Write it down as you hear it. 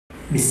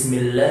بسم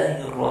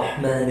الله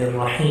الرحمن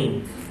الرحيم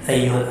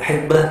أيها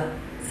الأحبة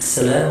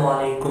السلام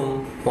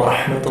عليكم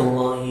ورحمة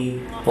الله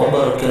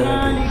وبركاته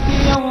مالك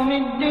يوم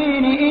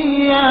الدين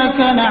إياك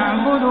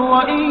نعبد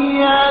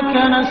وإياك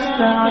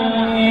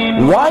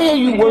نستعين. Why are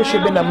you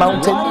worshiping a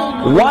mountain?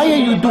 Why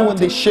are you doing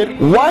this shit?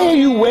 Why are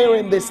you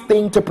wearing this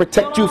thing to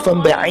protect you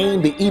from the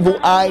ayn, the evil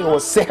eye, or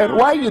sihr?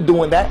 Why are you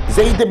doing that?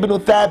 Zayd ibn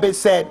Thabit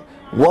said,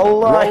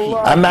 Wallahi,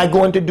 I'm not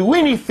going to do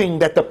anything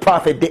that the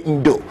Prophet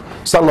didn't do.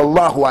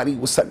 Sallallahu alaihi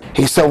wasallam.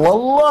 He said,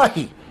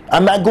 Wallahi,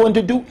 I'm not going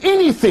to do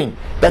anything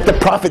that the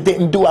Prophet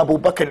didn't do, Abu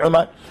Bakr and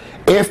Umar.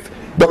 If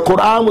the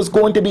Quran was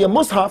going to be a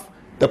mushaf,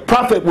 the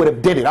Prophet would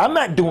have did it. I'm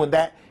not doing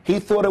that. He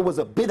thought it was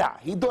a bid'ah.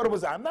 He thought it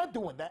was, I'm not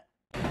doing that.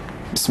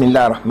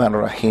 Bismillah ar-Rahman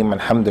ar-Rahim.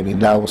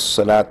 Alhamdulillah wa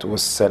salatu wa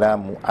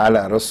salamu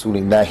ala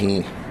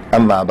rasulillahi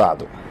amma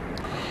ba'du.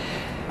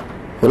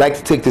 We'd like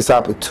to take this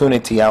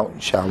opportunity out,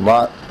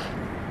 inshallah,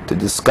 to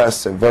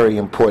discuss a very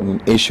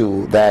important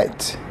issue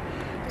that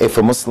if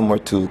a Muslim were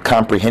to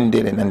comprehend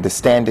it and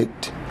understand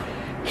it,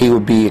 he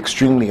would be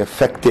extremely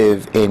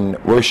effective in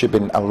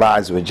worshiping Allah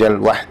Azza wa Jal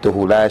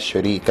wahdahu la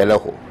sharika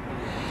lahu.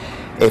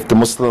 If the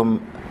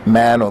Muslim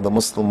man or the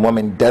Muslim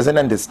woman doesn't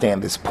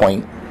understand this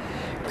point,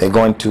 they're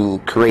going to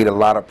create a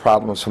lot of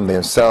problems from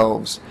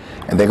themselves,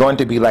 and they're going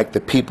to be like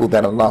the people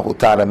that Allah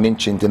Ta'ala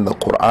mentioned in the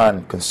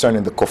Quran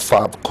concerning the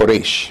kuffar of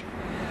Quraysh.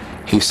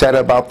 He said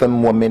about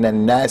them, وَمِنَ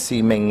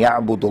النَّاسِ مَنْ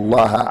يَعْبُدُ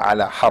اللَّهَ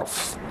عَلَى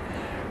حَرْفٍ.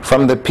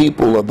 From the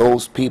people are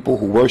those people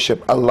who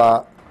worship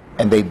Allah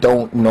and they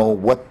don't know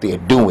what they're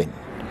doing.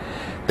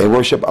 They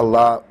worship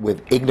Allah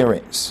with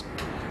ignorance.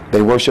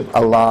 They worship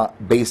Allah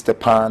based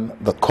upon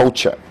the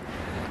culture.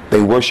 They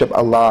worship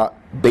Allah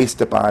based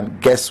upon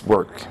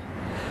guesswork.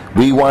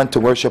 We want to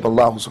worship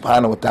Allah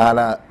subhanahu wa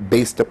ta'ala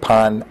based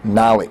upon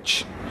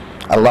knowledge.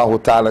 Allah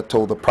ta'ala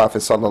told the Prophet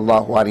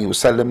sallallahu alaihi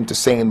wasallam to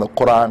say in the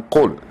Quran,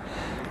 قُلْ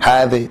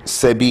هَذِهِ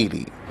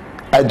سَبِيلِي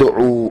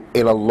أَدْعُو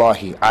إِلَى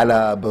اللَّهِ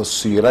عَلَى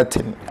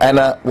بَصِيرَةٍ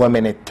أَنَا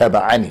وَمَنِ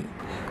اتَّبَعَنِي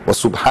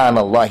وَسُبْحَانَ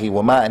اللَّهِ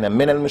وَمَا أَنَا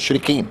مِنَ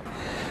الْمُشْرِكِينَ.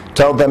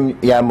 Tell them,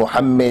 Ya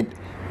Muhammad,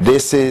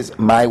 this is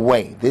my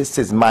way. This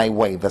is my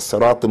way. The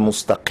Sirat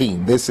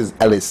al-Mustaqim. This is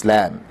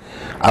al-Islam.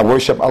 I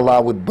worship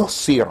Allah with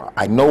basira.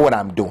 I know what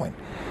I'm doing.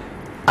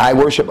 I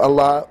worship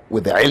Allah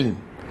with ilm.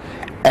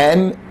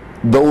 And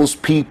those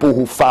people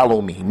who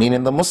follow me,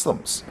 meaning the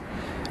Muslims.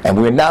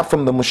 And we're not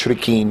from the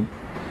mushrikeen.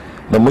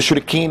 The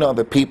mushrikeen are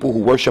the people who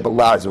worship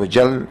Allah Azza wa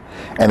Jal,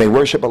 and they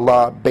worship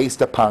Allah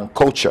based upon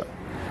culture.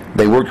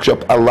 They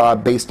worship Allah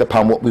based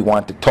upon what we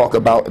want to talk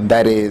about, and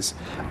that is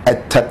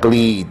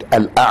at-taqleed,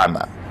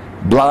 al-a'ma,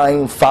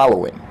 blind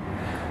following.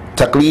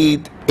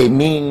 Taqleed, it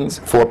means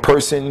for a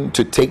person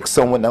to take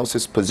someone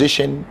else's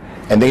position,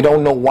 and they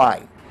don't know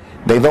why.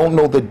 They don't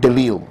know the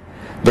dalil.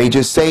 They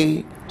just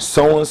say,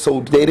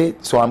 so-and-so did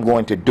it, so I'm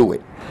going to do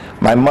it.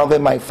 My mother,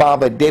 my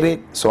father did it,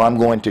 so I'm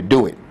going to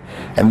do it.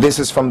 And this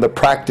is from the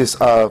practice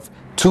of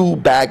two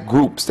bad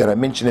groups that are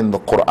mentioned in the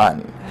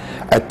Quran.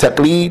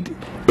 At-taqleed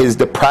is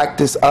the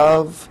practice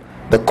of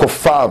the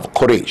kuffar of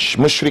Quraysh,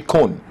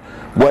 mushrikun,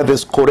 whether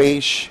it's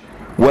Quraysh,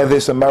 whether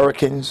it's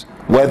Americans,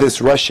 whether it's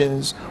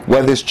Russians,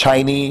 whether it's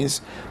Chinese,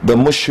 the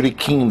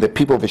mushrikeen, the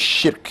people of the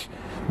shirk,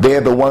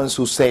 they're the ones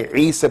who say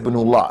Isa ibn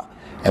Allah.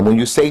 And when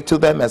you say to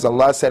them, as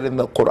Allah said in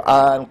the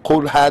Quran,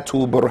 قُلْ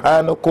هَاتُوا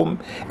بُرْهَانُكُمْ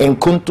إِن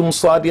كُنْتُمْ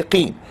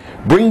صَادِقِينَ.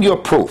 Bring your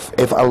proof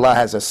if Allah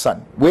has a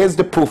son. Where's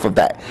the proof of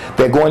that?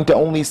 They're going to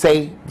only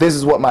say, this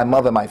is what my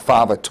mother, my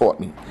father taught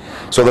me.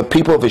 So the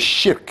people of the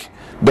shirk,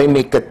 they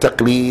make a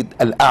taqleed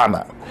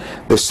al-a'ma.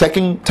 The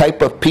second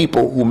type of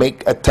people who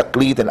make a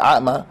taqleed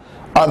al-a'ma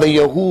are the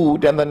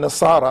Yahud and the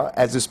Nasara,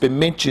 as it's been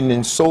mentioned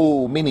in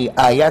so many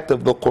ayat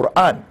of the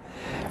Quran.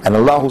 And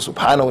Allah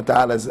subhanahu wa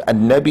ta'ala's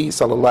Nabi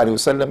sallallahu alayhi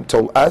wa sallam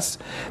told us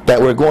that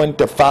we're going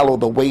to follow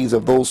the ways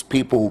of those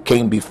people who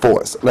came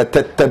before us.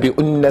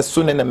 لَتَتَّبِعُنَّ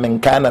سُنَنَ مَنْ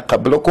كَانَ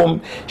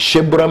قَبْلُكُمْ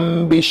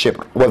شِبْرًا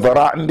بِشِبْرٍ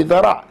وَذَرَاعًا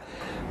بِذَرَاعٍ.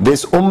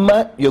 This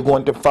ummah, you're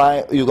going to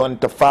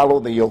follow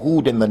the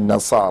Yahud and the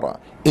Nasara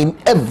in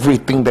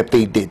everything that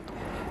they did.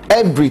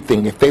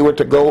 Everything. If they were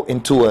to go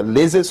into a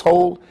lizard's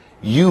hole,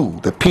 you,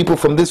 the people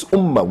from this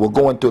ummah, will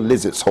go into a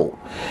lizard's hole.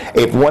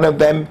 If one of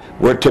them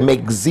were to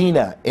make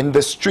zina in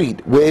the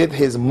street with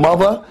his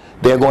mother,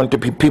 there are going to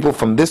be people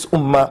from this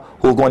ummah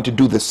who are going to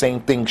do the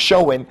same thing,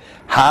 showing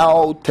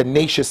how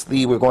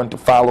tenaciously we're going to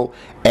follow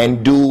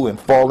and do and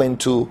fall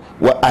into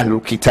what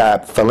Ahlul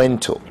Kitab fell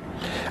into.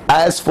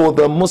 As for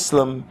the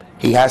Muslim,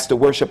 he has to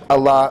worship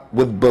Allah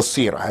with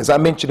basira. As I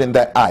mentioned in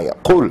that ayah,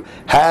 قُلْ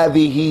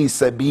هَذِهِ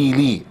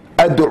سَبِيلِي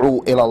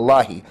أَدْعُو إِلَى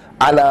اللَّهِ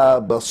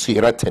عَلَى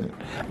بَصِيرَةٍ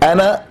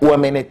أَنَا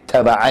وَمَنِ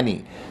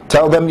اتَّبَعَنِي.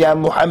 Tell them, Ya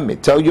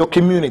Muhammad, tell your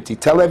community,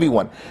 tell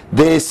everyone,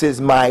 this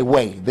is my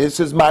way, this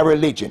is my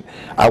religion.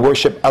 I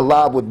worship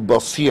Allah with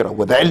basira,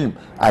 with ilm.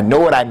 I know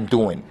what I'm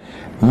doing.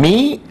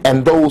 Me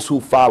and those who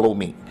follow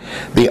me.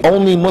 The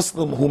only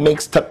Muslim who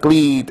makes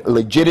taqleed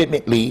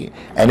legitimately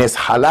and is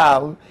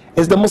halal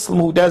is the Muslim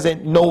who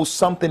doesn't know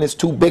something is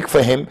too big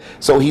for him,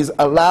 so he's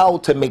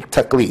allowed to make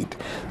taqleed.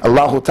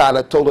 Allah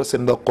Ta'ala told us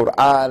in the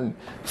Quran,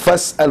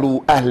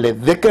 فَاسْأَلُوا أَهْلَ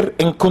الذِّكْرِ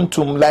إِن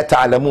كُنْتُمْ لَا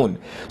تَعْلَمُونَ.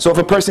 So if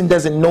a person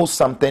doesn't know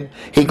something,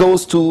 he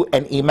goes to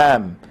an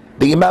imam,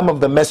 the imam of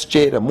the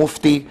masjid, a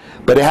mufti,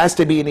 but it has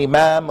to be an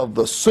imam of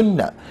the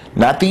sunnah,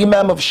 not the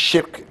imam of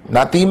shirk,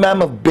 not the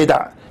imam of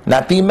bid'ah,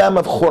 not the imam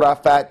of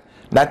khurafat,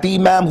 not the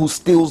imam who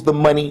steals the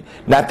money,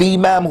 not the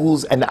imam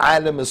who's an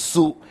alim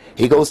as-su.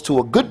 He goes to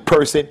a good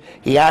person,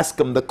 he asks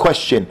him the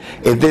question,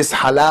 is this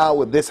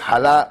halal, is this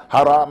halal,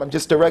 haram? I'm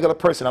just a regular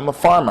person, I'm a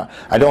farmer,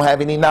 I don't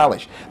have any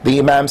knowledge. The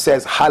imam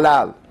says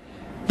halal.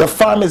 The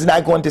farmer is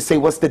not going to say,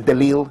 what's the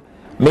dalil?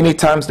 Many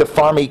times the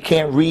farmer, he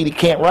can't read, he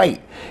can't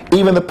write.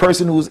 Even the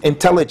person who's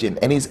intelligent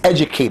and he's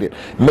educated,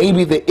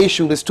 maybe the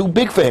issue is too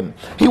big for him.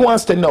 He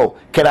wants to know,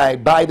 can I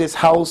buy this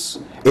house?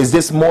 Is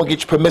this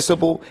mortgage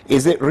permissible?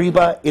 Is it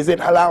riba? Is it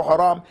halal,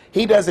 haram?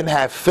 He doesn't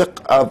have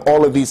fiqh of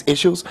all of these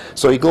issues.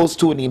 So he goes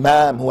to an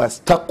imam who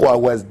has taqwa,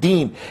 who has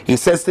deen. He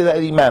says to that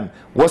imam,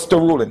 what's the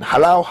ruling?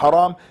 Halal,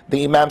 haram?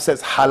 The imam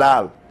says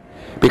halal.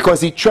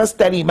 Because he trusts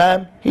that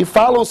imam, he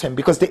follows him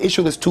because the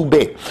issue is too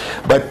big.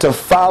 But to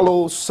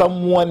follow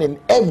someone in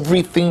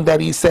everything that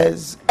he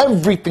says,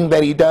 everything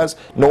that he does,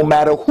 no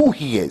matter who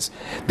he is,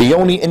 the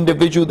only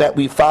individual that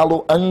we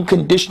follow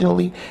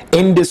unconditionally,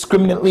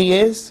 indiscriminately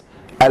is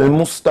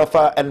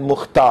Al-Mustafa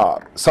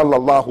Al-Mukhtar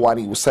sallallahu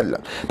alaihi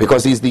wasallam,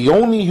 because he's the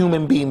only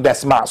human being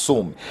that's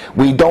ma'soom.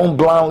 We don't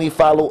blindly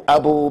follow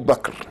Abu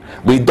Bakr,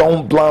 we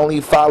don't blindly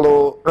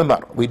follow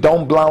Umar, we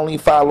don't blindly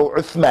follow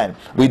Uthman,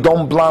 we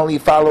don't blindly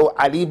follow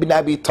Ali ibn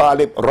Abi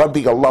Talib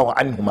radiyallahu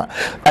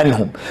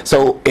anhum.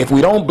 So if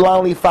we don't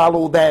blindly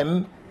follow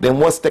them, then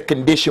what's the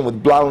condition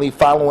with blindly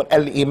following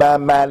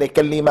Al-Imam Malik,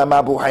 Al-Imam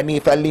Abu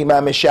Hanifa,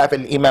 Al-Imam Shafi,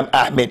 Al-Imam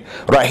Ahmed,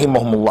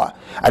 rahimahumullah?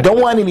 I don't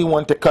want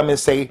anyone to come and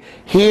say,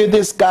 here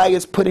this guy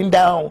is putting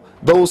down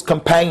those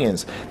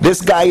companions,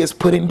 this guy is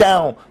putting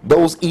down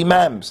those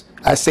imams.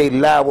 I say,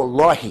 la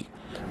wallahi.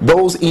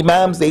 Those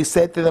imams, they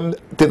said to them,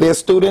 to their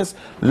students,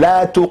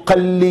 la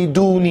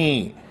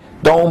tuqalliduni,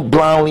 don't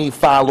blindly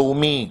follow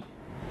me.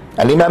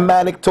 And Imam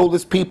Malik told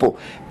his people,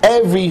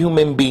 every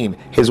human being,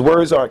 his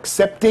words are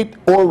accepted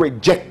or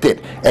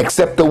rejected,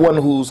 except the one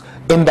who's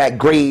in that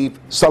grave,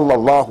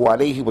 sallallahu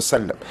alayhi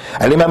wasallam.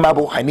 And Imam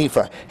Abu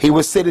Hanifa, he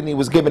was sitting, he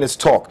was giving his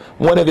talk.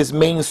 One of his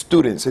main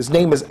students, his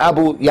name is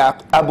Abu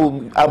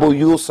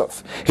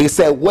Yusuf. He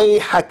said,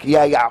 Wayhak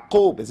ya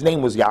Yaqub. His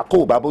name was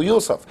Yaqub, Abu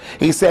Yusuf.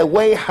 He said,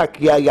 Wayhak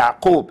ya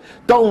Yaqub.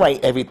 Don't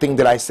write everything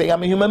that I say.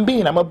 I'm a human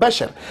being, I'm a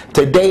bashar.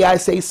 Today I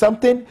say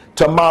something,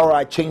 tomorrow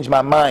I change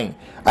my mind.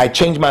 I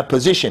change my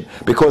position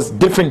because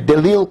different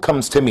dalil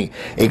comes to me.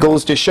 It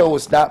goes to show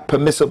it's not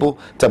permissible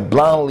to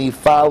blindly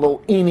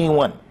follow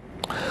anyone.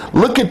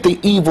 Look at the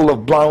evil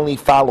of blindly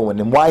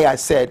following and why I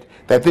said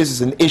that this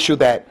is an issue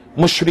that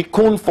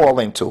mushrikun fall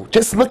into.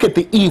 Just look at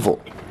the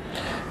evil.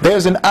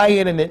 There's an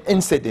ayat and an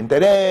incident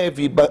that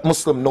every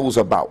Muslim knows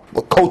about,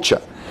 a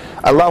culture.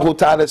 Allah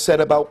Ta'ala said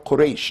about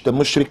Quraysh, the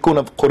mushrikun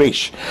of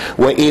Quraysh,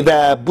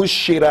 وَإِذَا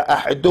بُشِّرَ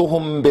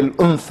أَحْدُهُمْ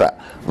بِالْأُنْثَى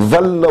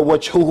ظَلَّ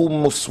وَجْهُهُ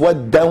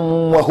مُسْوَدًّا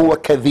وَهُوَ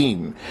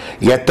كَذِيمٌ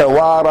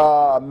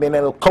يَتَوَارَى مِنَ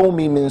الْقَوْمِ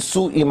مِنْ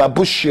سُوءِ مَا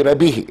بُشِّرَ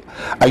بِهِ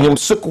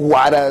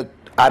أَيُمْسِكُهُ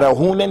عَلَى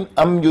هُونٍ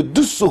أَمْ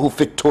يُدُسُّهُ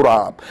فِي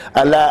التُّرَابِ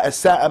أَلَا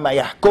أَسَاءَ مَا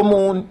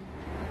يَحْكُمُونَ.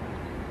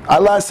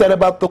 Allah said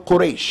about the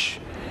Quraysh,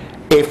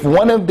 if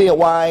one of their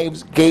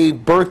wives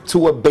gave birth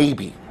to a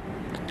baby,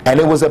 and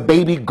it was a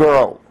baby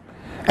girl,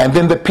 and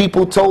then the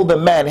people told the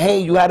man, hey,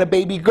 you had a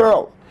baby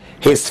girl,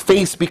 his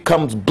face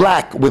becomes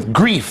black with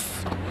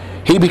grief.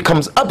 He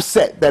becomes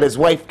upset that his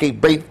wife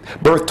gave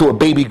birth to a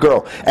baby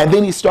girl. And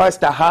then he starts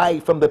to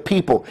hide from the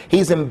people.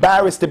 He's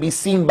embarrassed to be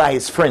seen by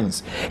his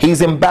friends.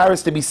 He's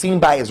embarrassed to be seen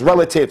by his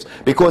relatives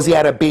because he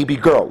had a baby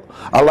girl.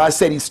 Allah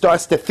said he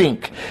starts to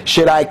think,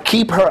 should I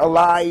keep her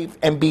alive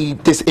and be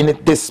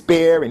in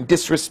despair and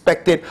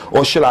disrespected,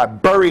 or should I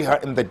bury her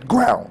in the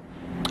ground?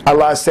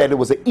 Allah said it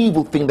was an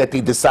evil thing that they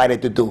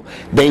decided to do.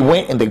 They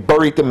went and they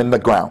buried them in the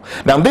ground.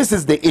 Now this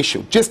is the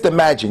issue. Just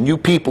imagine you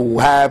people who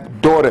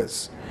have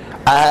daughters.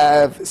 I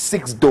have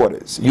 6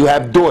 daughters. You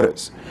have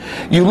daughters.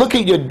 You look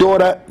at your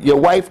daughter, your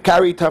wife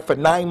carried her for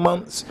 9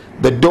 months.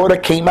 The daughter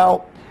came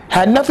out,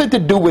 had nothing to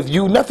do with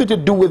you, nothing to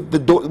do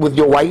with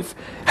your wife,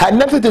 had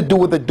nothing to do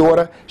with the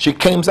daughter. She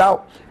comes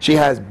out, she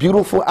has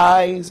beautiful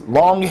eyes,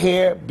 long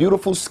hair,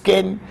 beautiful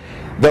skin.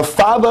 The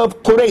father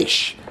of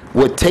Quraysh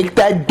would take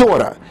that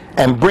daughter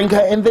and bring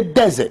her in the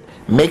desert,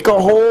 make a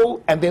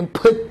hole, and then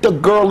put the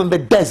girl in the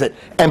desert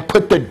and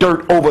put the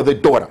dirt over the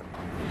daughter.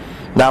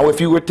 Now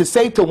if you were to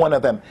say to one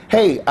of them,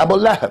 hey Abu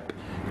Lahab,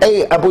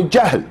 hey Abu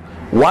Jahl,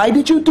 why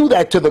did you do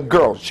that to the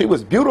girl? She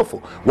was beautiful.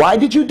 Why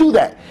did you do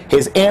that?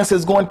 His answer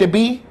is going to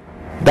be,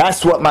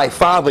 that's what my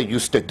father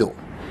used to do.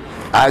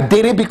 I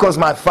did it because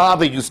my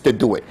father used to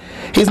do it.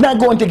 He's not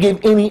going to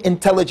give any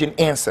intelligent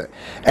answer.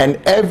 And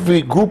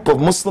every group of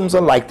Muslims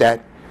are like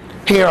that.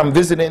 Here I'm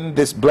visiting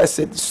this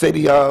blessed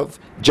city of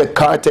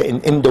Jakarta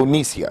in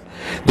Indonesia.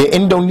 The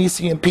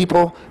Indonesian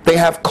people, they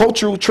have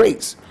cultural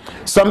traits.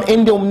 Some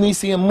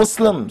Indonesian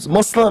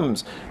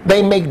Muslims,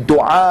 they make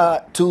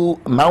dua to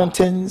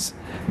mountains,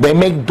 they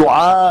make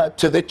dua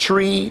to the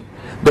tree,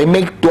 they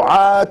make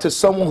dua to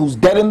someone who's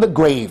dead in the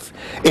grave.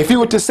 If you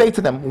were to say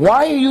to them,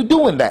 why are you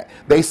doing that?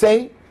 They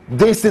say,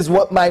 this is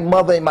what my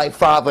mother and my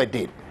father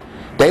did.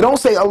 They don't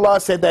say Allah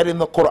said that in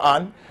the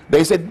Quran.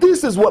 They said,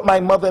 this is what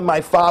my mother and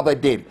my father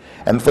did.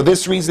 And for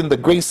this reason, the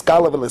great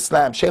scholar of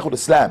Islam, Shaykh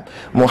al-Islam,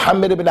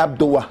 Muhammad ibn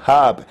Abdul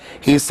Wahhab,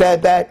 he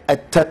said that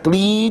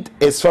at-taqleed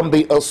is from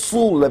the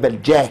usul of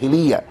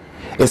al-jahiliyyah.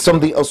 It's from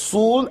the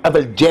usul of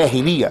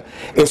al-jahiliyyah.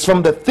 It's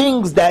from the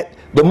things that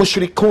the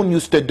mushrikun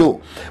used to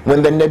do.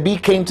 When the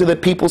Nabi came to the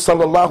people,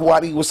 sallallahu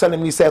alaihi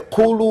wasallam, he said,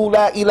 Qulu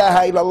la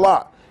ilaha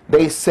illallah.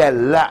 They said,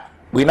 la.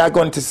 We're not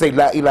going to say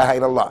la ilaha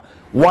illallah.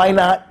 Why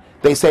not?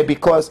 They said,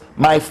 because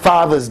my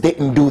fathers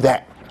didn't do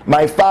that.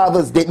 My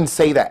fathers didn't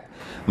say that.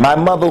 My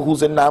mother,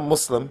 who's a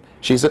non-Muslim,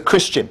 she's a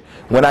Christian.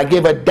 When I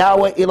give a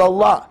dawah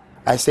ilallah,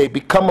 I say,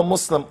 become a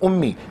Muslim,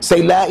 ummi.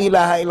 Say la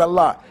ilaha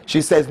illallah.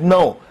 She says,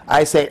 no.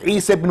 I say,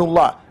 Isa ibn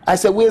Allah. I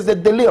said, where's the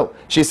dalil?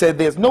 She said,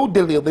 there's no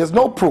dalil, there's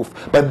no proof.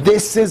 But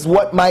this is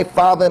what my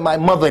father and my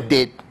mother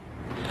did.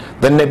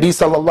 The Nabi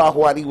sallallahu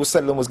alaihi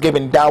wasallam was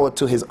giving dawah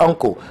to his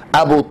uncle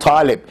Abu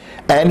Talib,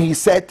 and he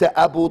said to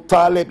Abu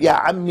Talib, Ya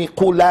ammi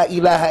qul la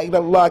ilaha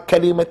illallah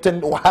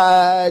kalimatan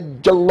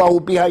uhajjallahu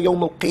biha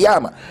yawm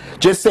al-qiyamah.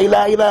 Just say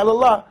la ilaha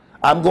illallah.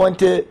 I'm going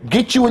to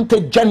get you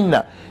into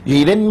Jannah.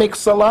 He didn't make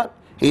salat,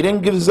 he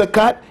didn't give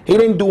zakat, he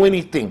didn't do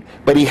anything,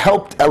 but he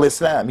helped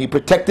al-Islam. He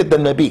protected the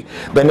Nabi.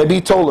 The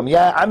Nabi told him,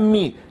 Ya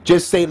ammi,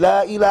 just say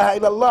la ilaha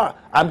illallah.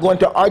 I'm going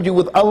to argue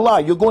with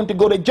Allah. You're going to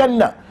go to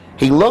Jannah.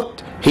 He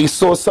looked, he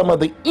saw some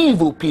of the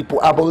evil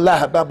people, Abu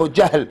Lahab, Abu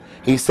Jahl.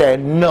 He said,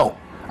 no,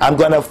 I'm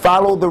going to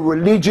follow the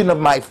religion of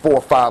my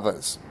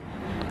forefathers.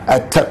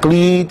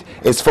 At-taqleed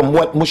is from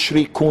what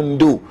mushrikun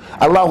do.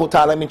 Allah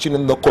Ta'ala mentioned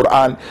in the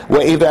Quran,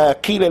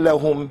 وَإِذَا قِيلَ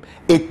لَهُمْ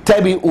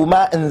اتَّبِعُوا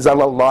مَا أَنزَلَ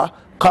اللَّهِ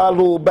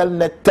قَالُوا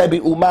بَلْ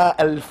نَتَّبِعُ مَا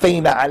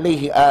أَلْفَيْنَا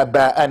عَلَيْهِ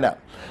آبَاءَنَا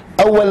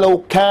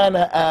أَوَلَوْ كَانَ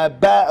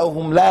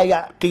آبَاءُهُمْ لَا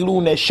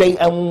يَعْقِلُونَ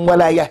شَيْئًا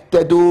وَلَا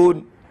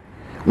يَهْتَدُونَ.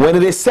 When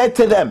it is said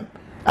to them,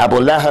 Abu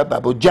Lahab,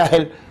 Abu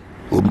Jahl,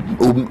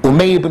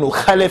 Umayy ibn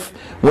Khalif,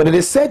 when it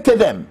is said to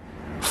them,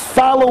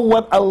 follow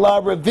what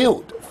Allah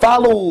revealed,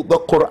 follow the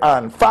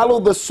Quran, follow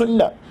the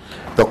Sunnah,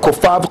 the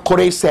Kuffar of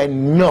Quraysh said,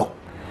 no,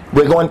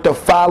 we're going to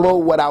follow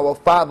what our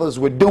fathers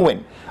were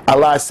doing.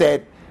 Allah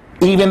said,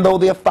 even though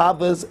their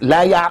fathers,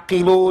 la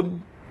ya'qilun,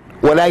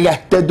 wa la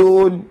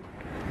yahtadun,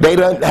 they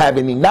don't have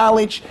any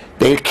knowledge,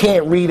 they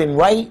can't read and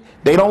write,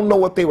 they don't know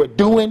what they were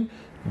doing.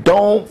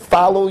 Don't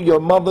follow your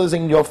mothers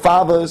and your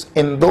fathers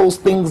in those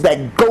things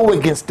that go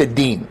against the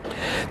deen.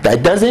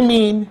 That doesn't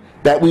mean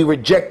that we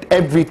reject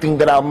everything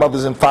that our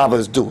mothers and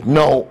fathers do.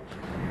 No.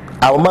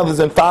 Our mothers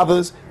and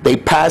fathers, they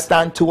passed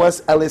on to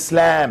us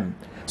al-Islam.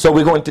 So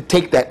we're going to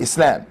take that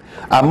Islam.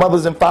 Our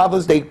mothers and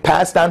fathers, they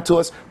passed on to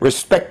us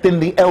respecting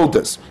the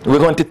elders. We're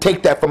going to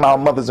take that from our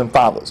mothers and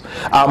fathers.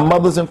 Our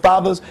mothers and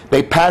fathers,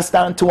 they passed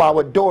on to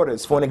our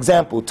daughters. For an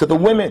example, to the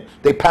women,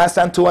 they passed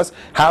on to us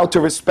how to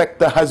respect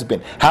the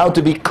husband, how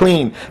to be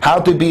clean, how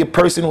to be a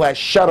person who has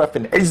sharaf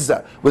and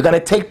izzah. We're going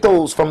to take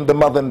those from the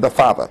mother and the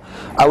father.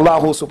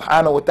 Allah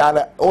subhanahu wa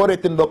ta'ala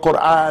ordered in the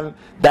Quran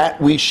that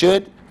we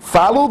should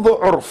follow the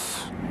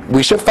urf.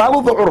 We should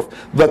follow the urf,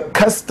 the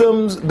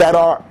customs that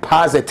are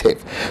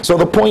positive. So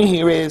the point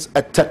here is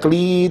a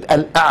taqleed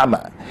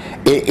al-a'ma.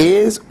 It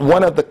is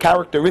one of the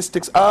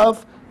characteristics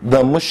of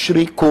the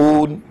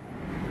mushrikun.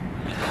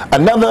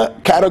 Another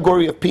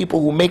category of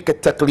people who make a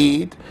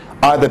taqleed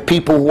are the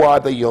people who are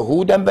the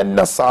Yahud and the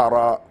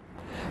Nasara.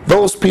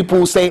 Those people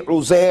who say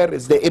Uzair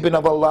is the Ibn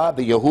of Allah,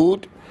 the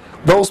Yahud.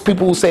 Those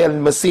people who say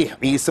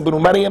Al-Masih, Isa ibn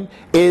Maryam,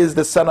 is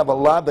the son of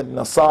Allah, the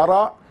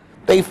Nasara.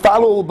 They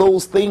follow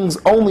those things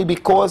only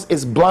because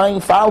it's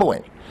blind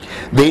following.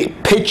 The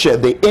picture,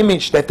 the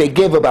image that they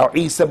give about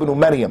Isa ibn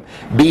Maryam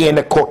being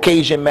a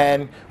Caucasian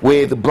man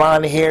with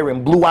blonde hair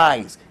and blue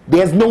eyes,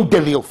 there's no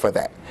dalil for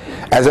that.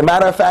 As a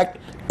matter of fact,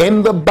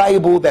 in the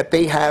Bible that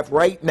they have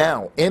right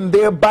now, in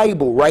their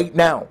Bible right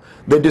now,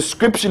 the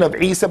description of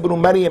Isa ibn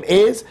Maryam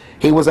is,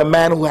 he was a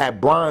man who had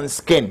bronze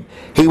skin.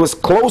 He was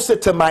closer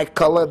to my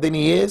color than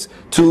he is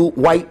to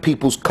white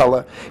people's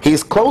color.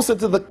 He's closer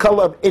to the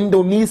color of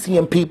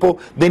Indonesian people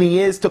than he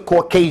is to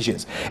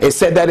Caucasians. It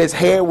said that his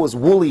hair was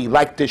woolly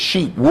like the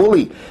sheep,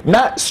 woolly,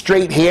 not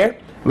straight hair,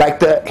 like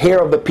the hair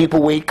of the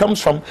people where he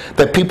comes from,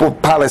 the people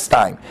of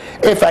Palestine.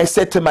 If I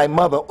said to my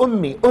mother,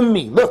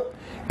 Ummi, look,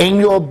 in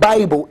your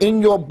Bible,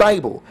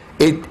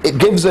 it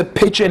gives a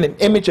picture and an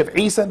image of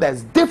Isa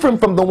that's different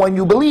from the one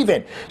you believe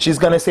in. She's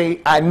going to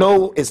say, I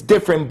know it's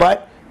different,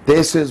 but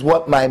this is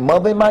what my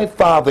mother and my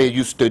father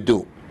used to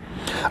do.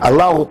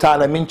 Allah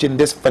Ta'ala mentioned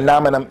this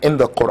phenomenon in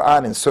the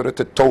Quran in Surah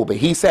At-Tawbah.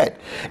 He said,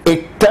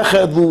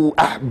 اتَّخَذُوا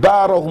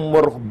أَحْبَارَهُمْ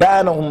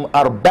وَرُهْبَانَهُمْ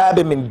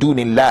أَرْبَابًا مِنْ دُونِ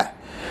اللَّهِ.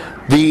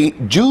 The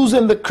Jews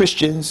and the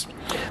Christians,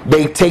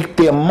 they take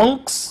their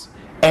monks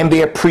and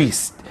their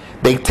priests.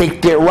 They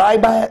take their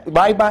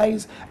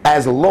rabbis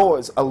as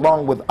lords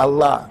along with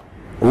Allah.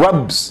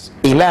 Rabbs,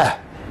 ilah,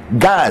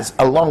 Guys,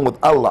 along with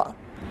Allah.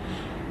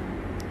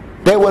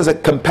 There was a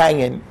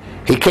companion.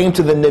 He came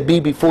to the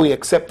Nabi before he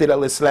accepted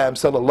al-Islam,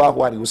 sallallahu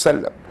alaihi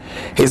wasallam.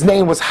 His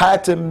name was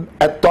Hatim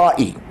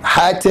al-Ta'i.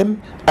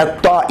 Hatim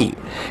al-Ta'i.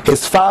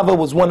 His father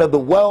was one of the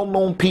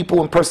well-known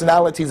people and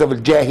personalities of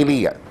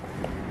al-Jahiliyyah.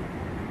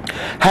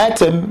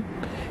 Hatim,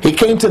 he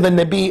came to the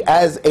Nabi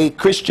as a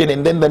Christian,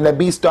 and then the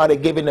Nabi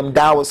started giving him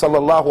dawah,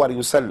 sallallahu alaihi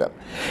wasallam.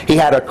 He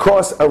had a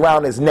cross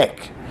around his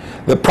neck.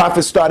 The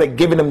Prophet started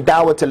giving him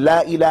dawah to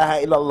La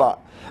ilaha illallah.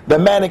 The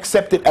man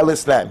accepted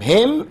al-Islam,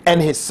 him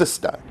and his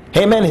sister.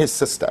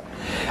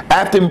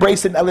 After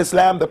embracing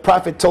al-Islam, the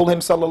Prophet told him,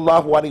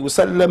 sallallahu alaihi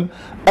wasallam,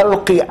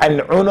 alqi an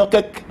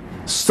unuqik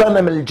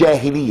sanam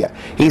al-jahiliyyah.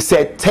 He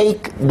said,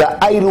 take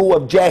the idol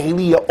of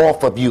jahiliyyah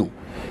off of you.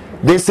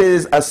 This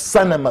is a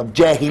sanam of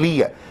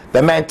jahiliyyah.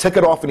 The man took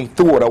it off and he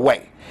threw it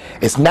away.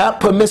 It's not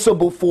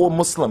permissible for a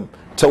Muslim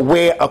to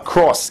wear a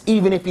cross,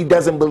 even if he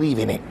doesn't believe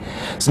in it.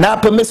 It's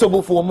not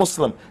permissible for a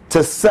Muslim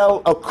to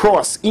sell a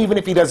cross, even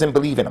if he doesn't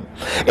believe in him.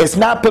 It's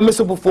not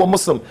permissible for a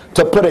Muslim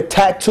to put a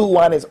tattoo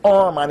on his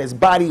arm, on his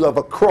body of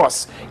a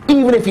cross,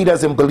 even if he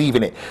doesn't believe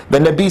in it. The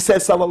Nabi said,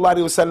 sallallahu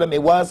alaihi wasallam,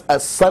 it was a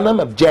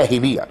sanam of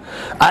jahiliyyah.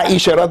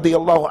 Aisha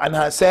radiallahu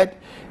anha said,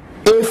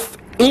 if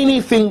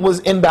anything was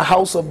in the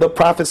house of the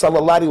Prophet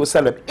sallallahu alaihi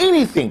wasallam,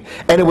 anything,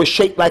 and it was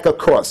shaped like a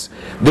cross,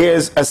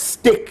 there's a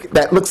stick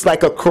that looks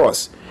like a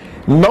cross.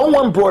 No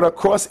one brought a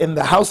cross in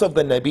the house of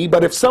the Nabi,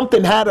 but if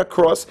something had a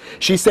cross,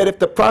 she said if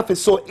the Prophet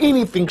saw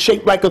anything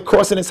shaped like a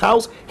cross in his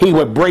house, he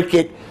would break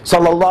it,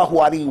 sallallahu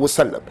alaihi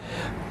wasallam.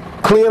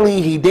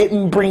 Clearly he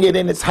didn't bring it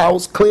in his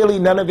house. Clearly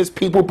none of his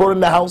people brought it in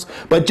the house.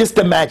 But just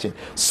imagine,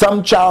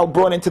 some child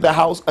brought into the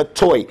house a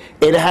toy.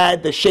 It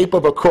had the shape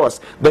of a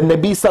cross. The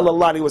Nabi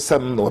sallallahu alaihi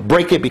wasallam would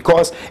break it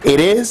because it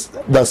is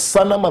the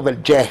sanam of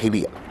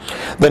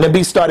al-Jahiliyyah. The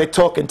Nabi started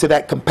talking to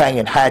that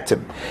companion,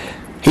 Hatim.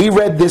 He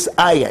read this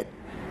ayat.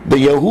 The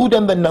Yahud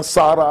and the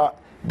Nasara,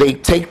 they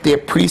take their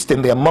priests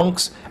and their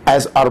monks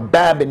as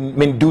arbab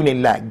min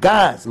dunillah,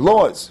 gods,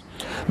 lords.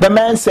 The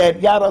man said,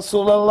 Ya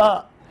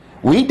Rasulullah,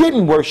 we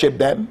didn't worship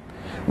them.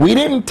 We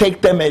didn't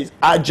take them as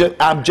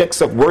objects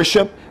of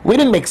worship. We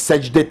didn't make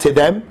sajda to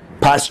them,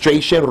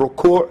 prostration,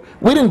 ruku'.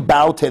 We didn't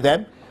bow to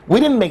them. We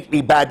didn't make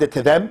ibadah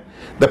to them.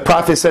 The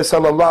Prophet said,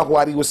 sallallahu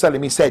alaihi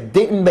wasallam, he said,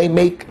 didn't they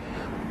make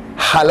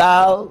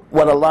halal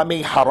what Allah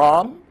made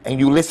haram? And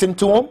you listen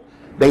to them?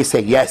 They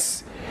say,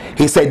 yes.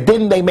 He said,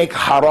 didn't they make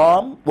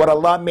haram what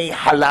Allah made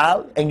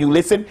halal? And you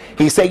listen?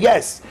 He said,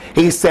 yes.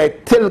 He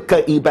said,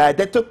 tilka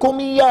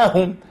ibadatukum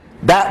iyahum.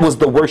 That was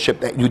the worship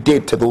that you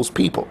did to those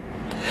people.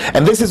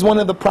 And this is one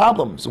of the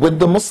problems with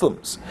the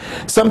Muslims.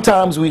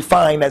 Sometimes we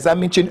find, as I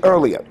mentioned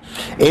earlier,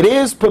 it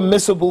is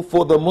permissible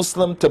for the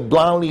Muslim to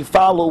blindly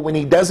follow when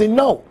he doesn't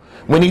know.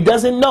 When he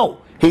doesn't know,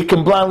 he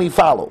can blindly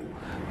follow.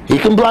 He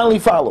can blindly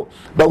follow.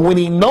 But when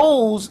he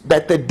knows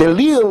that the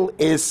dalil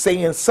is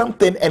saying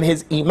something and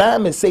his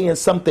imam is saying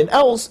something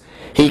else,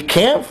 he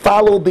can't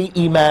follow the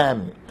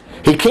imam.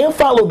 He can't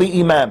follow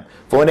the imam.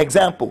 For an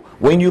example,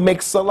 when you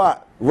make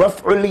salat,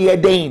 raf'ul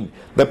yadayn,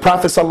 the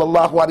Prophet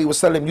sallallahu alaihi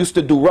wasallam used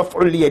to do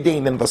raf'ul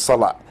yadayn in the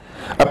salat.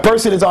 A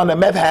person is on a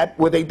madhab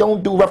where they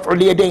don't do raf'ul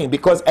yadayn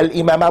because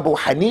Al-Imam Abu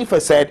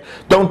Hanifa said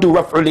don't do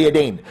raf'ul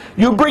yadayn.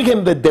 You bring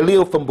him the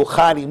dalil from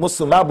Bukhari,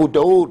 Muslim, Abu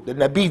Dawood, the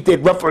Nabi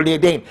did raf'ul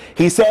yadayn.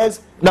 He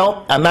says,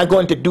 no, I'm not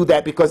going to do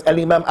that because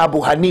Al-Imam Abu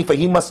Hanifa,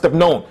 he must have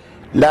known.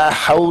 La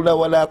hawla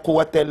wa la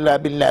quwwata illa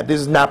billah.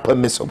 This is not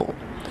permissible.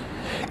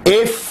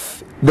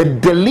 If the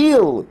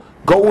dalil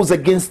goes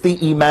against the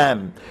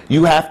imam,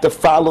 you have to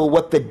follow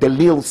what the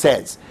dalil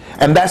says.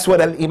 And that's what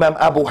Al-Imam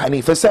Abu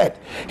Hanifa said.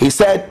 He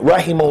said,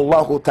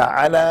 Rahimullahu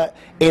ta'ala,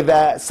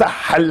 إِذَا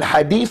صَحَّ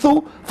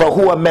الْحَدِيثُ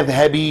فَهُوَ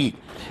مَذْهَبِي.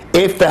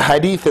 If the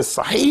hadith is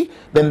sahih,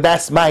 then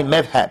that's my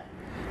madhab.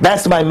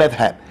 That's my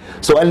madhab.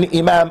 So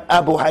Al-Imam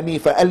Abu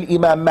Hanifa,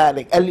 Al-Imam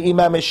Malik,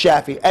 Al-Imam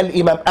Shafi,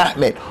 Al-Imam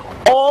Ahmed,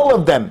 all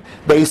of them,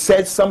 they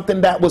said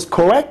something that was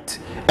correct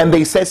and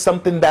they said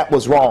something that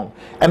was wrong.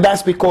 And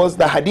that's because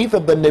the hadith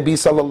of the Nabi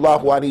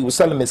sallallahu alaihi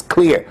wasallam is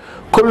clear.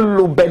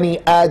 Kullu bani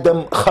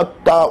Adam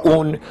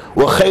khatta'un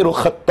wa khayru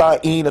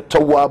khatta'in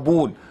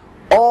tawwabun.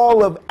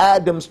 All of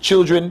Adam's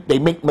children, they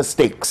make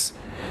mistakes.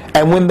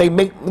 And when they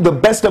make, the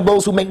best of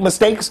those who make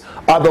mistakes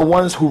are the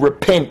ones who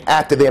repent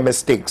after their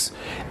mistakes.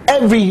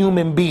 Every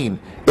human being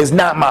is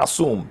not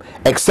ma'soom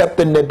except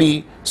the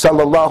Nabi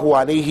sallallahu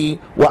alayhi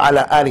wa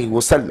ala alihi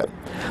wasallam.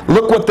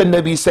 Look what the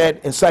Nabi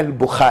said in Sahih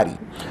Bukhari.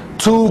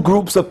 Two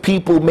groups of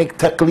people make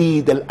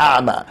taqleed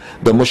al-a'ma,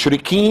 the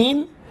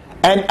mushrikeen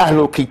and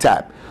Ahlul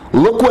Kitab.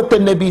 Look what the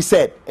Nabi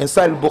said in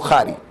Sahih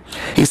Bukhari.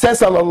 He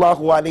says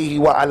sallallahu alayhi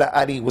wa ala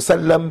alihi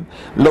wasallam,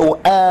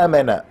 لو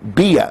آمن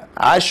بي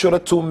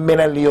عشرة من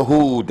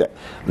اليهود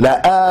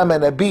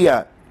لآمن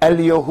بي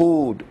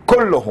اليهود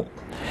كلهم.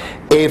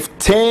 If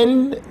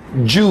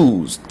 10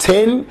 Jews,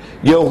 10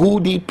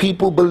 Yahudi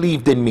people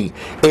believed in me,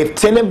 if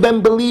 10 of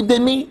them believed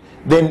in me,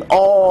 then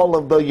all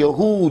of the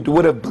Yahud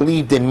would have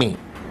believed in me.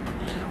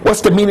 What's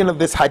the meaning of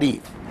this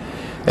hadith?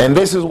 And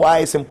this is why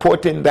it's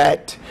important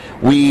that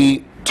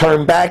we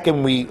turn back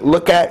and we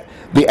look at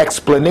the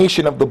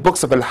explanation of the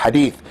books of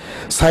al-hadith.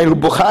 Sahih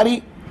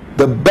al-Bukhari,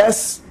 the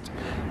best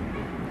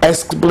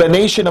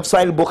explanation of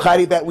Sahih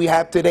al-Bukhari that we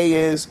have today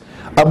is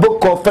a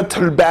book called Fath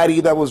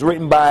al-Bari that was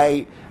written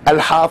by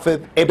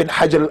Al-Hafidh Ibn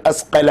Hajar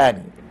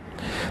al-Asqalani.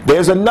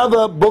 There's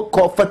another book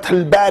called Fath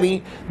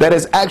al-Bari that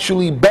is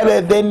actually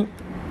better than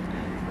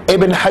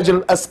Ibn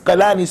Hajar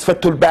al-Asqalani's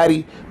Fath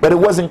al-Bari, but it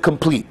wasn't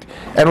complete.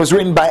 And it was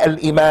written by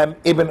Al-Imam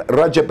Ibn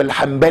Rajab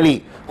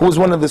al-Hanbali, who was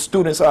one of the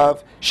students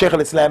of Shaykh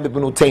al-Islam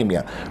Ibn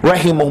Taymiyyah,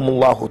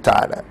 rahimahumullahu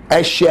ta'ala.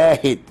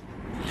 Ash-Shahid.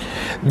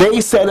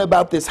 They said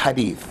about this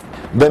hadith,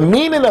 the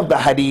meaning of the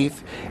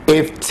hadith,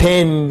 if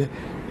 10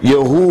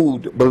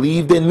 Yahud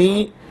believed in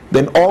me,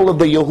 then all of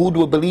the Yahud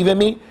will believe in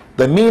me.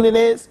 The meaning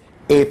is,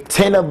 if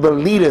 10 of the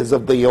leaders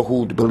of the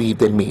Yahud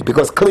believed in me,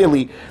 because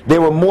clearly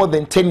there were more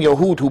than 10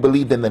 Yahud who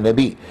believed in the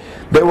Nabi.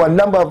 There were a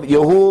number of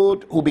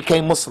Yahud who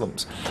became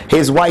Muslims.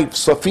 His wife,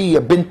 Safiya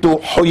bintu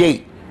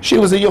Huyay, she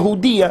was a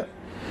Yahudiya.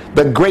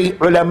 The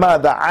great ulama,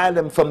 the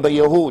alim from the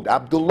Yahud,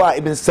 Abdullah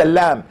ibn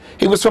Salam,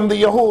 he was from the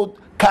Yahud.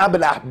 Ka'b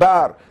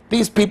al-Ahbar,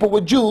 these people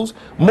were Jews.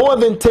 More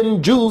than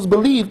 10 Jews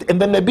believed in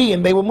the Nabi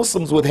and they were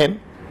Muslims with him.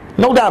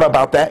 No doubt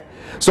about that.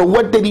 So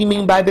what did he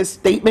mean by this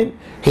statement?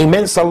 He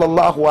meant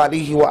sallallahu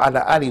alayhi wa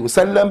ala alihi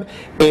wasallam,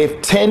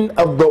 if 10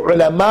 of the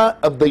ulama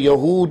of the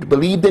Yahud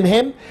believed in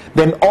him,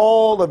 then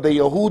all of the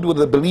Yahud would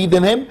have believed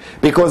in him,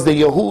 because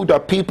the Yahud are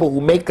people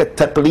who make a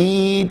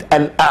taqleed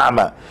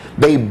al-a'ma.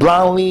 They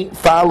blindly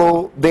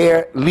follow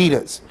their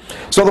leaders.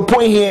 So the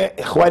point here,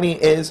 ikhwani,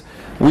 is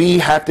we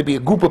have to be a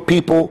group of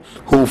people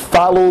who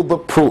follow the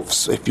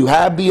proofs. If you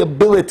have the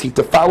ability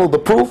to follow the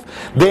proof,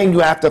 then you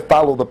have to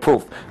follow the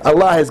proof.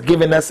 Allah has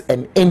given us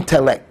an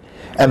intellect.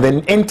 And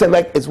the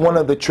intellect is one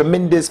of the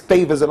tremendous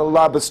favors that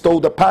Allah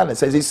bestowed upon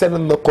us. As He said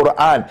in the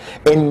Quran,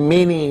 in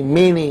many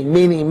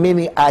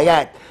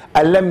ayat,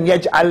 أَلَمْ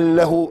نَجْعَلْ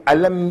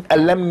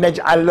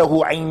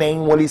لَهُ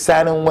عَيْنَيْن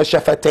وَلِسَانًا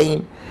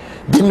وَشَفَتَيْن.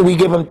 Didn't we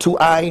give him 2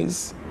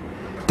 eyes?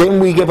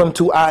 Didn't we give him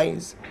 2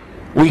 eyes?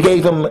 We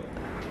gave him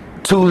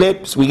 2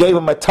 lips, we gave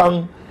him a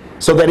tongue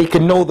so that he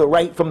can know the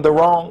right from the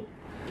wrong.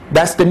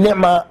 That's the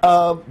ni'mah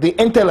of the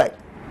intellect.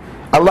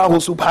 Allah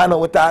subhanahu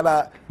wa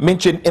ta'ala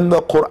mentioned in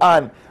the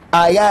Quran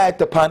ayat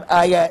upon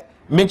ayat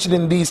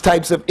mentioning these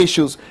types of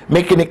issues,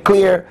 making it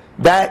clear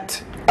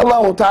that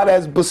Allah ta'ala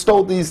has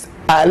bestowed these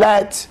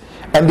alat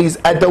and these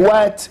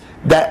adawat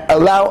that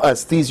allow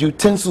us, these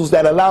utensils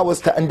that allow us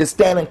to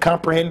understand and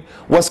comprehend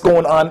what's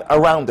going on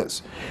around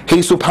us. He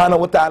subhanahu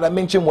wa ta'ala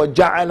mentioned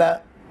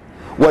وَجَعَلَ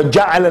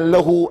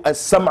لَهُ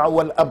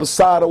السَّمْعَ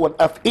وَالْأَبْصَارَ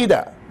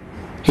وَالْأَفْئِدَةَ.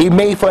 He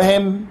made for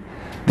him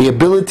the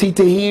ability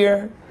to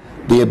hear,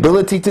 the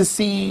ability to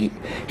see.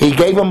 He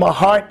gave him a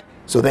heart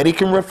so that he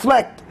can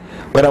reflect.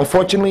 But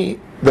unfortunately,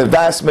 the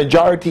vast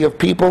majority of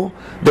people,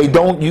 they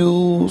don't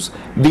use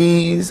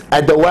these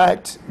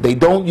adawat, they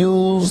don't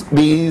use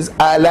these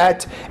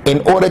alat in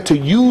order to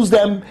use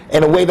them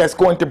in a way that's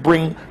going to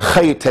bring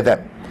khayr to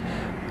them.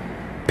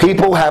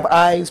 People have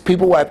eyes,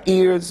 people have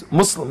ears,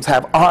 Muslims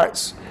have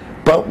hearts,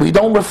 but we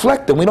don't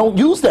reflect them, we don't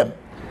use them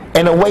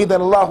in a way that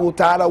Allah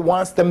Ta'ala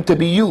wants them to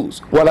be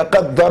used.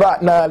 وَلَقَدْ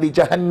ذَرَأْنَا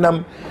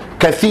لِجَهَنَّمْ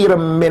كَثِيرًا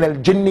مِنَ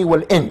الْجِنِّ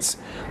وَالْإِنسِ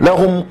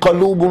لَهُمْ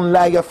قَلُوبٌ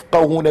لَا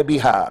يَفْقَهُونَ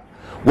بِهَا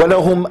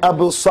وَلَهُمْ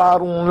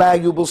أَبْصَارٌ لَا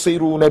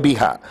يُبْصِرُونَ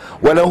بِهَا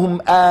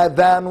وَلَهُمْ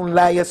آذَانٌ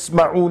لَا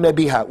يَسْمَعُونَ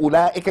بِهَا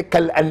أُولَئِكَ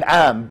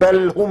كَالْأَنْعَامِ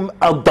بَلْ هُمْ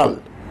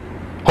أَضَلُّ.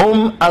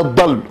 هُمْ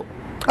أَضَلُّ.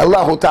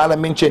 Allah Ta'ala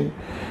mentioned,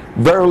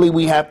 verily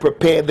we have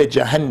prepared the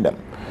Jahannam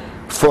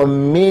for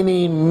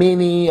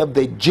many of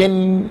the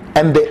jinn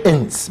and the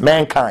ins,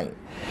 mankind.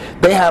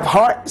 They have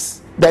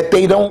hearts that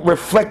they don't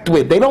reflect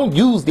with. They don't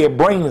use their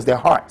brains, their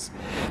hearts.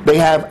 They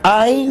have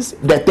eyes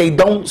that they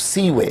don't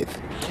see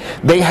with.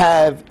 They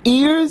have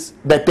ears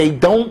that they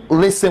don't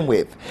listen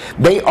with.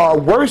 They are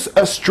worse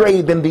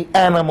astray than the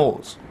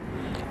animals.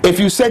 If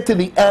you said to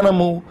the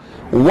animal,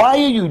 why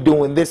are you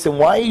doing this and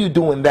why are you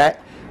doing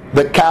that?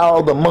 The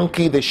cow, the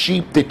monkey, the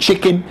sheep, the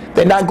chicken,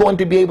 they're not going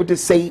to be able to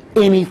say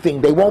anything.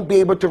 They won't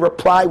be able to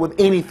reply with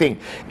anything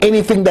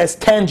that's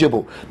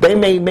tangible. They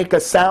may make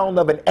a sound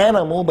of an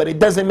animal, but it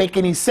doesn't make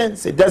any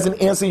sense. It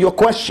doesn't answer your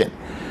question.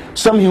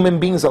 Some human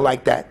beings are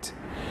like that.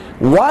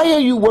 Why are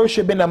you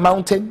worshiping a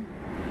mountain?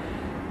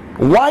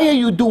 Why are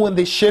you doing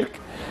this shirk?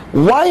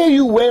 Why are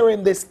you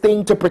wearing this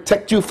thing to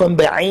protect you from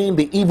the ain,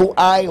 the evil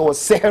eye, or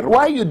sihr?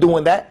 Why are you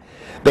doing that?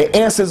 The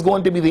answer is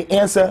going to be the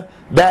answer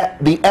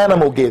that the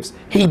animal gives.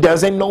 He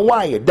doesn't know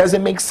why. It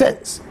doesn't make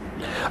sense.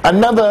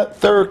 Another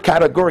third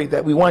category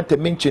that we want to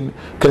mention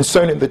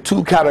concerning the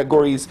 2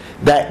 categories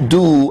that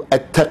do a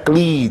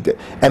taqleed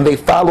and they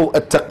follow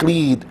a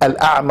taqleed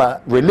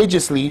al-a'ma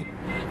religiously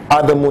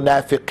are the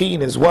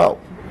munafiqeen as well.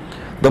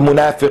 The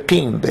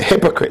munafiqeen, the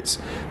hypocrites.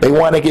 They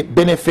want to get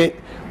benefit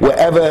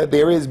wherever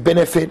there is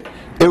benefit,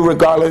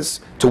 irregardless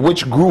to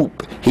which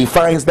group he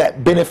finds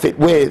that benefit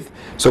with.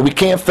 So we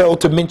can't fail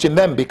to mention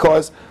them,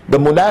 because the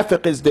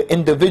munafiq is the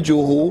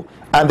individual who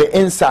on the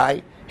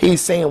inside he's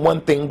saying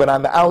one thing, but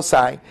on the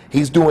outside,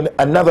 he's doing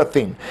another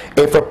thing.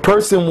 If a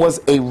person was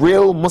a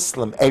real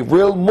Muslim, a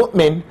real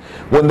mu'min,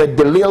 when the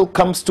dalil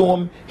comes to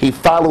him, he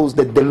follows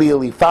the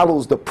dalil, he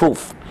follows the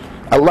proof.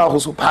 Allah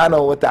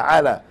subhanahu wa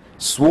ta'ala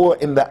swore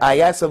in the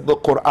ayahs of the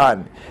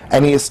Quran,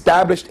 and he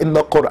established in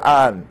the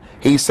Quran.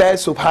 He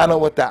says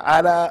subhanahu wa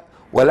ta'ala,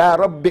 وَلَا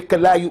رَبِّكَ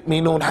لَا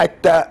يُؤْمِنُونَ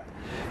حَتَّى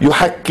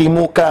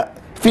يُحَكِّمُوكَ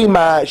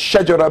فِيمَا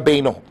شَجَرَ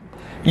بَيْنَهُمْ.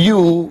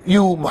 You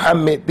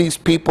Muhammad, these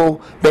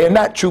people, they are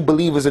not true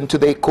believers until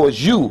they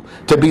cause you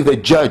to be the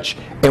judge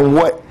in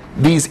what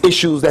these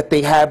issues that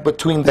they have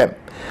between them.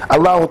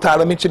 Allah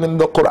Ta'ala mentioned in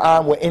the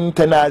Quran, وَإِن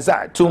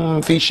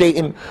تَنَازَعْتُمْ فِي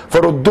شَيْءٍ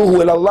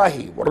فَرُدُّوهُ إِلَى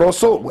اللَّهِ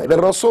وَالرَّسُولِ وَإِلَى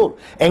الرَّسُولِ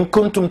إِن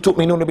كُنتُمْ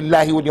تُؤْمِنُونَ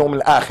بِاللَّهِ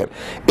وَالْيَوْمِ الْآخِرِ.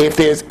 If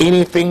there's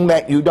anything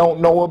that you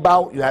don't know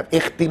about, you have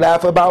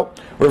ikhtilaf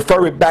about,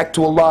 refer it back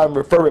to Allah and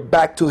refer it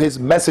back to His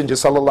Messenger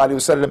sallallahu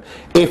alaihi wasallam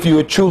if you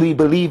are truly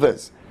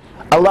believers.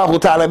 Allah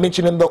Ta'ala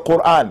mentioned in the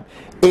Quran,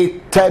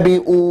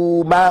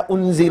 اتبعوا ما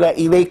أنزل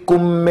إليكم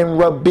من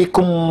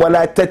ربكم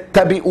ولا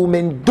تتبعوا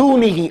من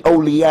دونه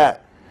أولياء.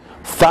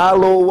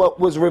 Follow what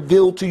was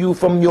revealed to you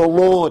from your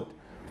Lord.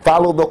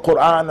 Follow the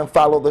Quran and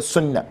follow the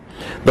Sunnah.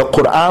 The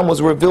Quran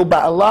was revealed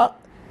by Allah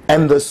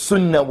and the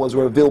Sunnah was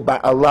revealed by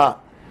Allah.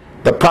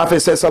 The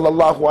Prophet says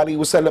sallallahu alaihi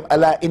wasallam,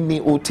 ألا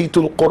إني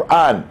أوتيت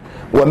القرآن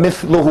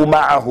ومثله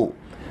معه.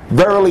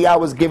 Verily I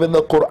was given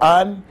the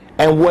Quran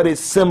and what is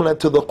similar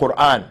to the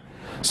Quran.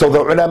 So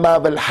the ulama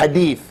of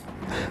al-hadith,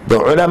 the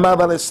ulama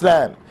of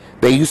Islam,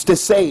 they used to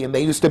say and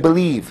they used to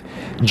believe,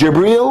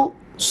 Jibreel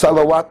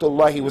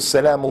salawatullahi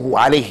wassalamuhu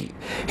alayhi,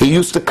 he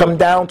used to come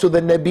down to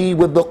the Nabi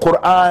with the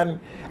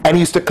Quran, and he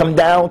used to come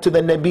down to the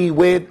Nabi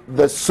with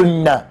the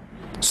Sunnah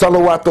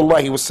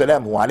salawatullahi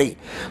wassalamuhu alayhi.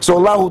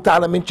 So Allah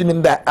Ta'ala mentioned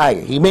in that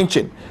ayah, he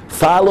mentioned,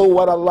 follow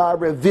what Allah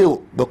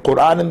revealed, the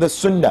Quran and the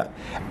Sunnah,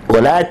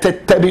 وَلَا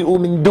تَتَّبِعُوا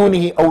مِن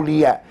دُونِهِ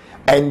أَوْلِيَاءَ,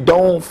 and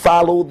don't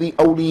follow the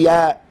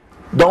awliya,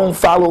 don't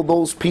follow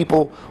those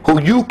people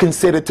who you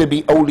consider to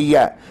be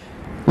awliya.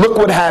 Look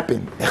what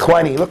happened,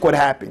 Ikhwani, look what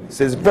happened.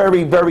 This is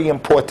very, very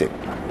important.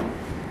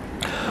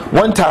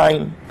 One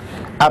time,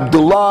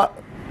 Abdullah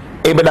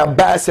ibn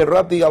Abbas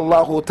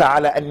radiyallahu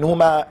ta'ala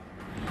anhuma,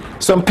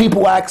 some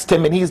people asked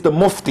him, and he's the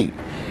mufti,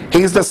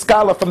 he's the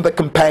scholar from the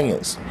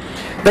companions.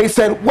 They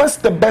said, what's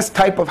the best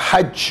type of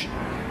hajj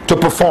to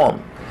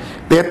perform?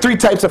 There are three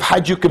types of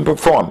hajj you can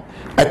perform: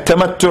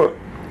 at-tamattu',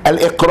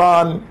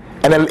 al-iqran,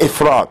 and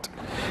al-ifrat.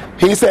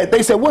 They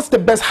said, what's the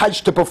best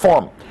hajj to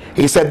perform?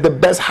 He said, the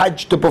best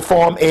hajj to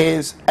perform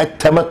is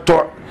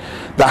at-tamattu',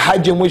 the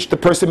hajj in which the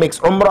person makes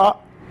umrah,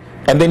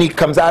 and then he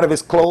comes out of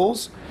his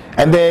clothes,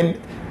 and then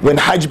when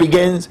hajj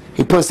begins,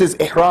 he puts his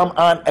ihram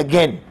on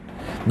again.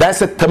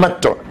 That's a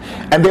tamattu'.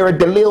 And there are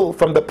dalil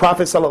from the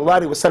Prophet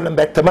sallallahu alaihi wasallam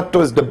that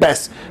tamattu' is the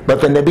best,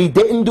 but the Nabi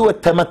didn't do a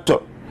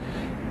tamattu'.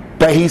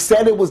 But he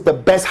said it was the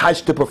best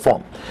hajj to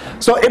perform.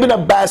 So Ibn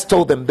Abbas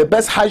told them, the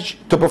best hajj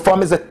to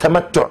perform is a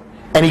tamattu'.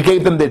 And he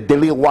gave them the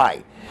dalil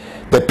why.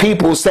 The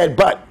people said,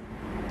 but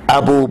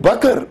Abu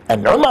Bakr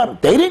and Umar,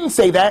 they didn't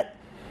say that.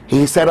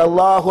 He said,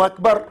 Allahu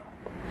Akbar.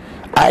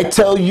 I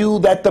tell you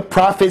that the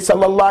Prophet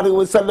sallallahu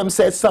alaihi wasallam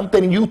said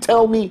something, and you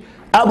tell me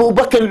Abu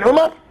Bakr and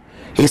Umar?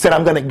 He said,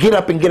 I'm going to get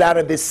up and get out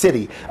of this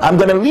city. I'm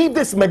going to leave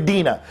this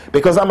Medina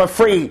because I'm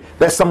afraid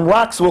that some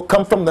rocks will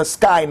come from the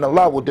sky and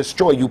Allah will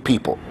destroy you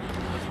people.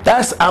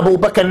 That's Abu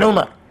Bakr and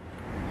Umar.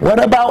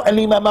 What about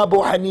Al-Imam Abu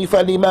Hanifa,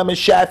 Al-Imam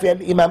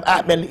Al-Shafi, Al-Imam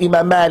Ahmed,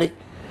 Al-Imam Malik?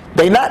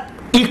 They're not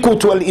equal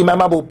to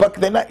Al-Imam Abu Bakr.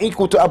 They're not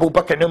equal to Abu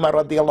Bakr and Umar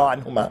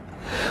radiyallahu anhuma.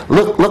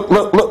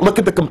 Look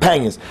at the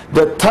companions.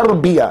 The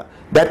tarbiyah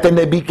that the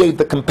Nabi gave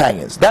the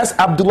companions. That's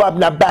Abdullah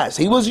ibn Abbas.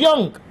 He was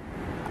young.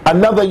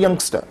 Another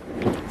youngster,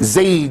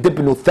 Zayd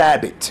ibn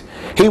Thabit.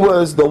 He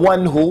was the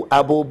one who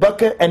Abu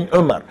Bakr and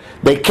Umar,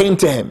 they came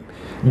to him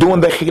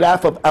during the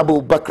khilaf of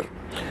Abu Bakr.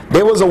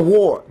 There was a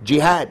war,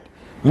 jihad.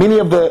 Many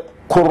of the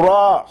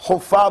Qurra,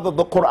 Huffaz of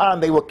the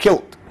Quran, they were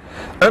killed.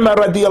 Umar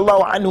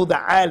radiyallahu anhu,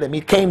 the alim,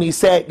 he came, he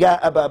said, Ya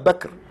Abu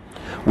Bakr,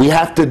 we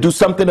have to do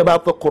something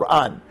about the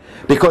Quran,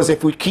 because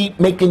if we keep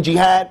making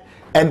jihad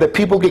and the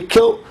people get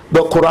killed, the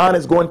Quran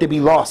is going to be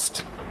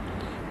lost.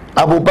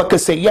 Abu Bakr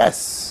said,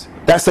 yes,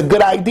 that's a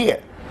good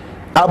idea.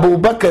 Abu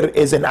Bakr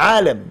is an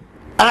alim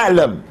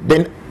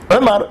than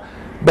Umar,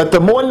 but the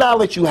more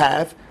knowledge you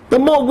have, the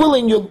more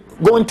willing you're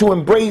going to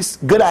embrace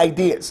good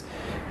ideas.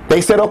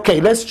 They said, okay,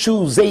 let's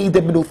choose Zayd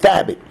ibn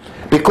Thabit,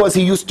 because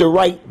he used to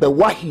write the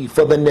wahi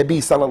for the Nabi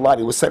sallallahu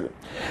alaihi wasallam,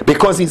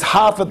 because he's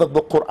hafiz of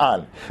the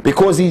Quran,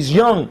 because he's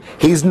young,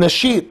 he's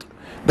nasheed.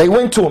 They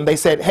went to him, they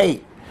said,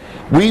 hey,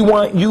 we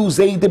want you,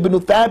 Zayd ibn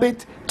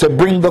Thabit, to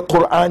bring the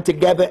Quran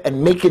together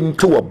and make it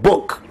into a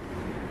book,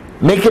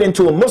 make it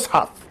into a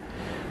mushaf.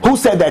 Who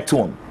said that to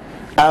him?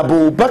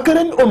 Abu Bakr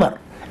and Umar,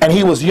 and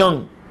he was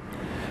young.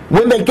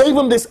 When they gave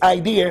him this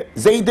idea,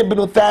 Zayd ibn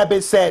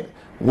Thabit said,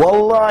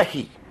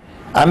 Wallahi,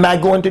 I'm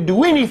not going to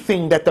do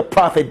anything that the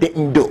Prophet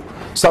didn't do,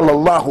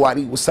 sallallahu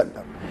alaihi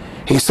wasallam.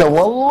 He said,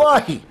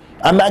 Wallahi,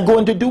 I'm not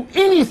going to do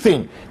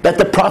anything that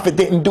the Prophet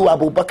didn't do,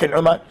 Abu Bakr and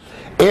Umar.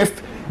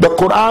 If the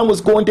Quran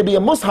was going to be a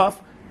mushaf,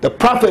 the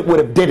Prophet would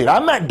have did it.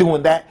 I'm not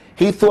doing that.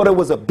 He thought it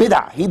was a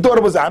bid'ah. He thought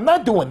it was, I'm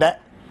not doing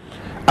that.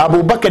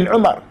 Abu Bakr and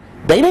Umar,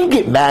 they didn't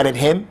get mad at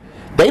him.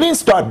 They didn't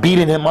start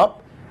beating him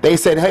up. They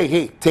said,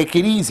 hey, take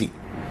it easy.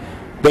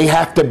 They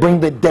have to bring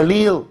the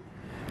dalil.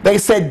 They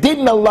said,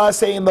 didn't Allah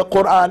say in the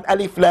Quran,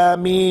 Alif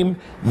Lam Mim,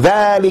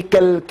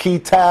 Dhalikal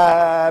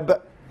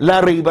Kitab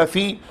La Riba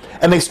Fi?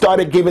 And they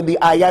started giving the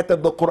ayat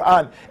of the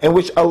Quran, in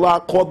which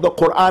Allah called the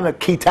Quran a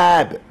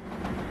kitab.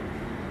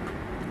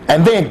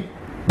 And then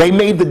they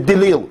made the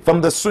dalil from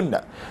the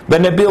Sunnah. The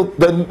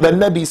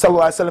Nabi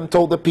Sallallahu Alaihi Wasallam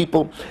told the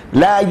people,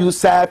 La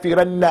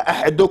yusafiranna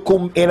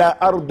ahadukum ila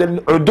ardil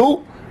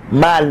udu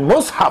mal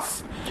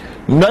mushaf.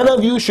 None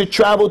of you should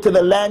travel to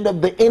the land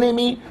of the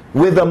enemy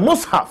with a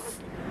mushaf.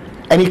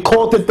 And he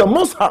called it the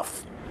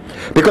mushaf.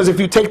 Because if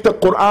you take the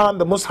Quran,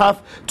 the mushaf,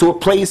 to a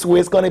place where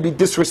it's going to be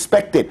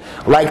disrespected,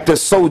 like the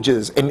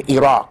soldiers in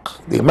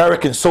Iraq, the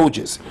American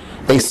soldiers,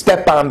 they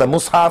step on the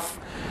mushaf,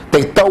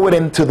 they throw it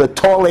into the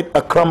toilet,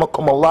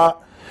 akramakumullah.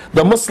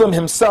 The Muslim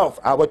himself,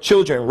 our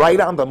children, write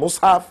on the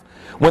mushaf.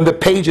 When the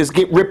pages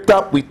get ripped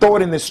up, we throw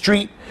it in the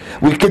street.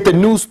 We get the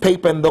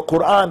newspaper and the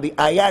Quran, the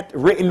ayat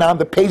written on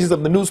the pages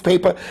of the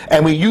newspaper,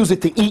 and we use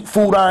it to eat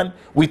food on.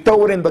 We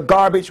throw it in the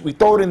garbage. We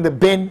throw it in the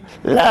bin.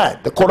 La,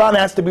 the Quran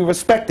has to be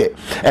respected.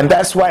 And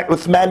that's why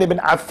Uthman ibn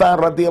Affan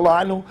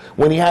radiallahu anhu,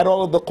 when he had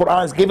all of the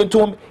Qurans given to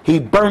him, he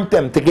burnt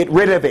them to get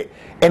rid of it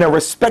in a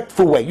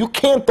respectful way. You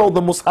can't throw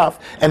the mushaf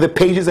and the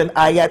pages and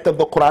ayat of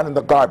the Quran in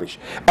the garbage.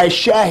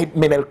 Ash-shahid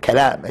min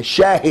al-kalam.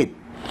 Ash-shahid.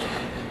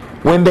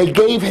 When they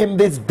gave him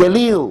this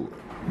dalil,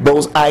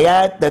 those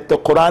ayat that the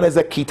Quran is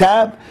a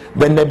kitab,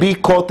 the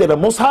Nabi called it a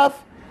mushaf,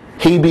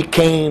 he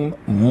became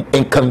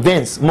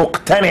convinced,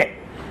 muqtani'.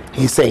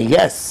 He said,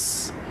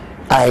 yes,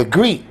 I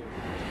agree.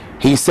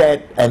 He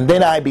said, and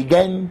then I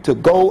began to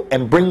go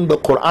and bring the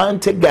Quran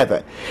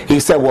together. He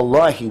said,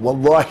 wallahi,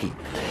 wallahi,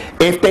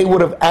 if they would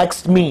have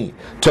asked me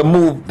to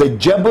move the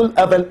Jabal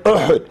of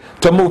al-Uhud,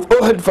 to move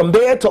Uhud from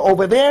there to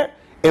over there,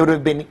 it would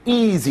have been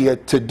easier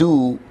to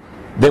do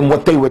than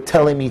what they were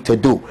telling me to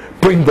do.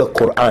 Bring the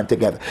Quran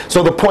together.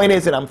 So the point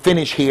is, and I'm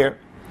finished here,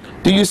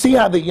 do you see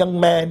how the young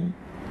man,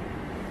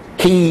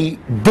 he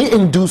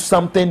didn't do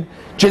something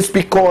just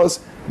because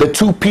the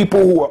two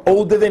people who are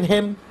older than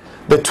him,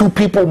 the two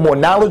people more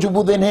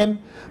knowledgeable than him,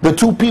 the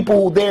two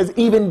people who there's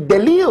even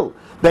dalil.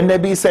 The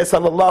Nabi says,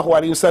 sallallahu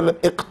alayhi wa sallam,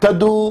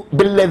 iqtadu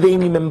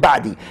billadhini min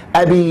ba'di,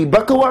 Abi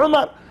Bakr wa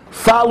Umar.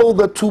 Follow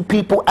the two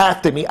people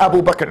after me,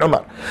 Abu Bakr and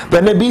Umar.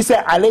 The Nabi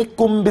said,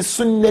 alaykum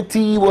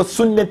bisunnati wa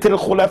sunnati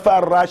al-khulafa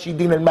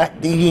al-rashidin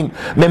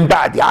al-mahdiyin min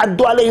ba'di. Addu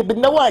alayhi bin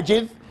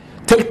nawajid.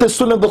 Take the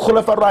sunnah of the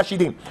khulafa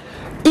al-rashidin.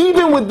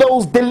 Even with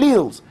those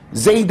dalils,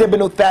 Zayd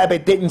ibn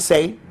Thabit didn't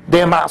say,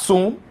 they're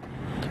ma'soom.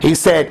 He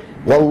said,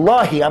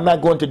 wallahi, I'm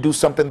not going to do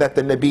something that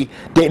the Nabi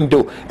didn't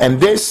do. And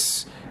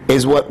this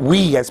is what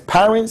we as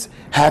parents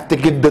have to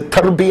give the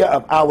tarbiyah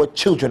of our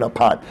children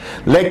upon.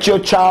 Let your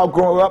child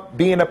grow up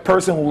being a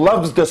person who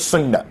loves the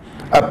sunnah,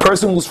 a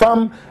person who's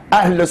from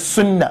Ahl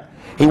Sunnah.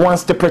 He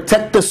wants to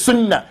protect the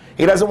sunnah.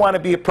 He doesn't want to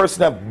be a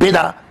person of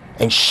bid'ah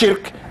and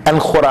shirk and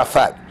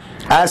khurafat.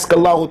 Ask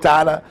Allah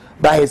Ta'ala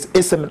by His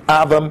Ism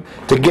al-Azam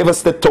to give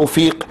us the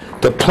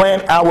tawfiq to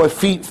plant our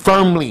feet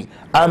firmly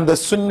on the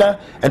sunnah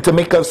and to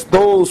make us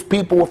those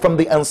people from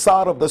the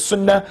ansar of the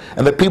sunnah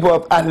and the people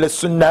of Ahl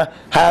Sunnah.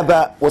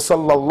 Hada wa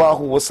sallallahu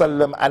wa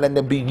sallam ala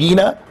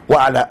nabiyyina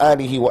wa ala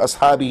alihi wa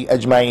ashabi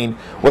ajma'in.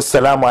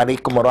 Wassalamu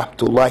alaikum wa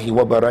rahmatullahi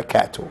wa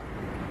barakatuh.